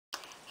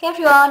Hey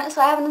everyone,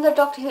 so I have another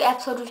Doctor Who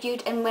episode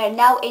reviewed and we're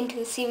now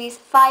into series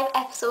 5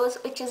 episodes,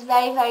 which is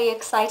very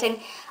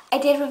exciting. I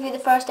did review the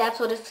first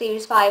episode of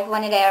series 5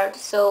 when it aired,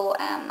 so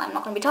I'm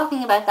not going to be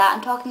talking about that.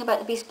 I'm talking about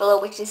The Beast Below,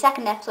 which is the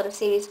second episode of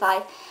series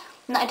 5.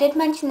 Now I did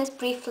mention this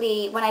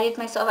briefly when I did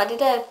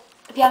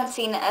if you haven't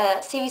seen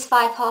a series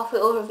 5 halfway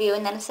overview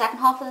and then a second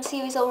half of the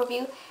series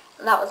overview.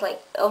 That was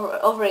like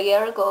over a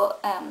year ago,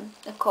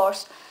 of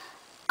course.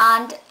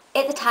 And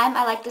at the time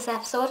I liked this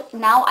episode.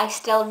 Now I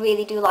still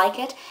really do like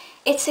it.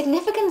 Its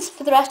significance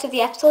for the rest of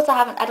the episodes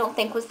I don't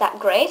think was that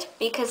great,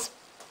 because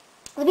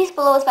The Beast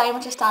Below is very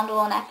much a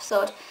standalone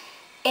episode.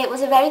 It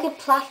was a very good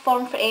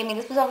platform for Amy.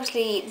 This was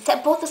obviously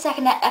both the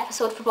second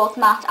episode for both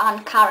Matt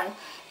and Karen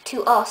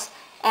to us,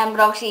 but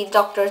obviously the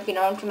Doctor has been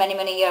around for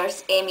many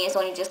years. Amy is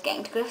only just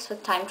getting to grips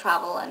with time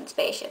travel and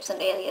spaceships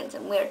and aliens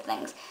and weird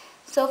things.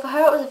 So for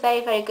her it was a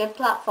very good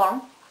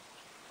platform.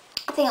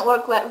 I think it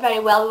worked very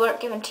well. We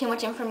weren't given too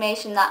much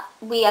information that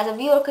we as a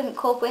viewer couldn't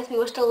cope with. We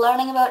were still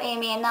learning about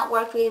Amy and that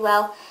worked really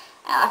well.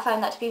 I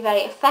found that to be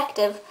very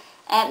effective.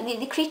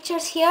 The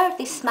creatures here,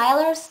 these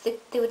smilers,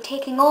 they were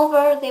taking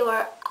over. They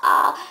were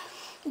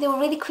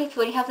really creepy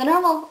when you have the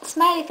normal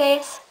smiley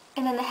face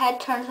and then the head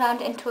turns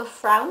around into a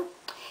frown.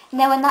 And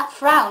then when that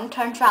frown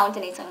turns around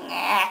and he's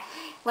like,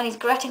 when he's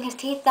gritting his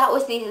teeth, that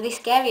was the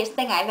scariest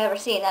thing I've ever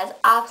seen. That is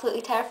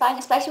absolutely terrifying,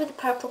 especially with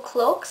the purple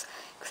cloaks,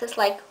 because it's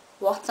like,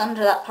 what's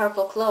under that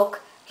purple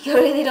cloak? You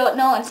really don't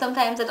know, and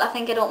sometimes I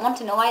think I don't want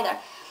to know either.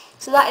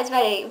 So that is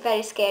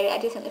very scary. I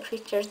do think the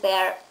creatures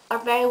there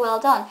are very well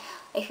done.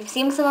 If you've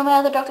seen some of my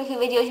other Doctor Who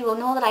videos, you will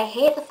know that I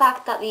hate the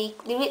fact that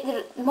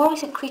the more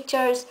recent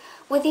creatures,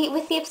 with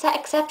the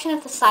exception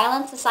of the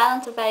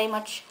Silents are very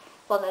much,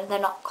 well, they're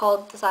not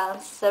called the Silents,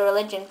 it's a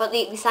religion, but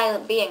the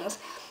silent beings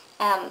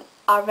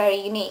are very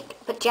unique.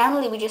 But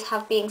generally we just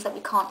have beings that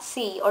we can't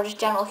see, or just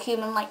general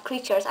human-like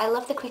creatures. I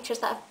love the creatures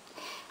that have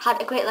had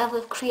a great level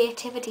of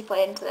creativity put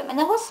into them, and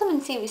there was some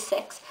in series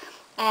 6,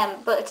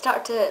 but it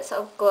started to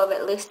sort of go a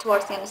bit loose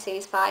towards the end of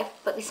series 5.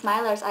 But the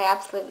Smilers I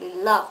absolutely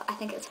love. I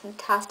think it's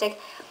fantastic.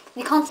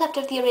 The concept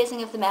of the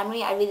erasing of the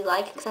memory I really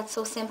like, because that's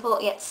so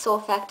simple yet so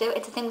effective.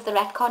 It's a thing with the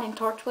retcon in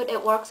Torchwood.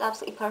 It works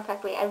absolutely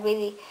perfectly. I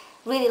really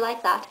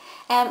like that.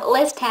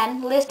 Liz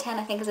 10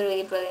 I think is a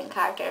really brilliant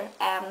character.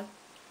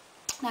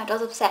 Now it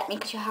does upset me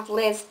because you have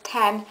Liz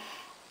 10.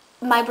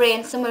 My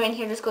brain somewhere in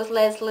here just goes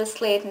Liz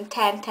Slade, and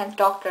 10th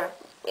Doctor.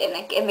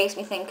 It makes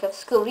me think of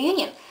school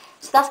reunion,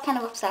 so that's kind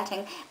of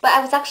upsetting. But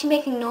I was actually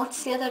making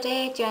notes the other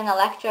day during a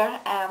lecture.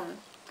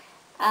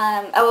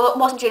 I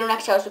wasn't during a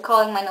lecture, I was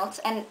recalling my notes,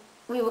 and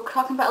we were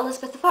talking about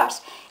Elizabeth I.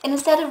 And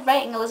instead of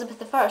writing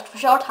Elizabeth I for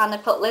shorthand, I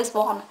put Liz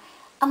 1.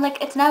 I'm like,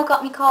 it's now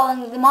got me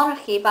calling the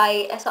monarchy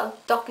by a sort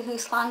of Doctor Who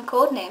slang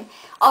code name.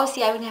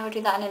 Obviously I would never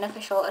do that in an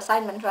official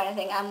assignment or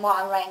anything, and what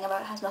I'm writing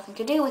about has nothing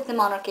to do with the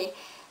monarchy.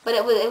 But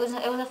it was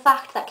a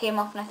fact that came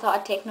up, and I thought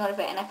I'd take note of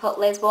it, and I put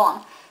Liz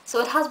 1. So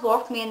it has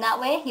worked me in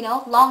that way, you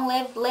know. Long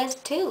live Liz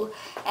 2.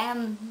 I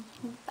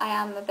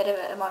am a bit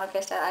of a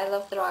monarchist. I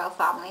love the royal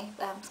family.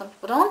 Some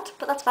people don't,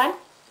 but that's fine.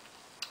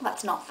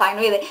 That's not fine,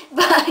 really.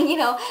 But, you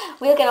know,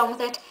 we'll get on with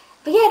it.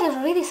 But yeah,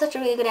 it was such a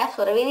really good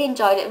episode. I really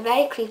enjoyed it.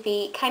 Very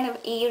creepy, kind of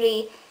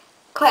eerie,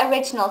 quite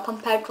original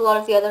compared to a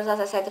lot of the others. As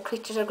I said, the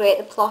creatures are great,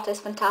 the plot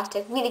is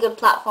fantastic. Really good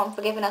platform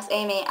for giving us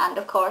Amy, and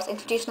of course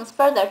introducing us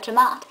further to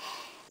Matt.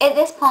 At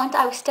this point,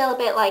 I was still a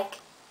bit like,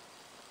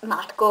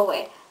 Matt, go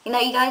away. You know,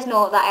 you guys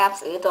know that I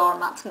absolutely adore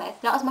Matt Smith.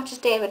 Not as much as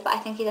David, but I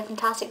think he's a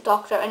fantastic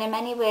Doctor, and in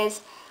many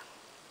ways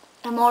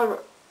a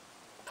more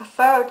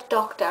preferred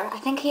Doctor. I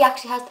think he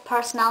actually has the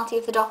personality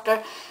of the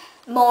Doctor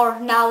more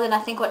now than I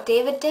think what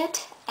David did,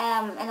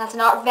 and that's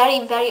a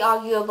very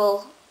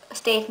arguable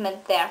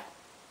statement there.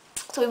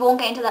 So we won't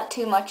get into that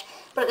too much,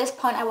 but at this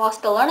point I was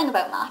still learning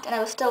about Matt, and I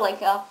was still like,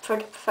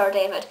 prefer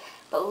David.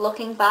 But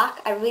looking back,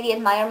 I really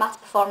admire Matt's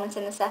performance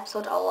in this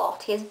episode a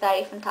lot. He is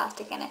very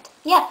fantastic in it.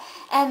 Yeah,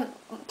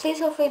 please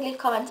feel free to leave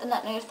comments and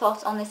let me know your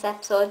thoughts on this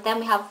episode. Then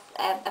we have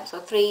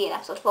episode 3 and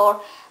episode 4.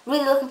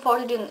 Really looking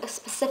forward to doing a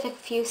specific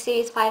few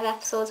series 5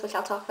 episodes, which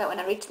I'll talk about when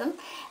I reach them.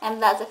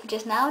 And that's it for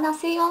just now, and I'll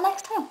see you all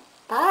next time.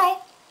 Bye!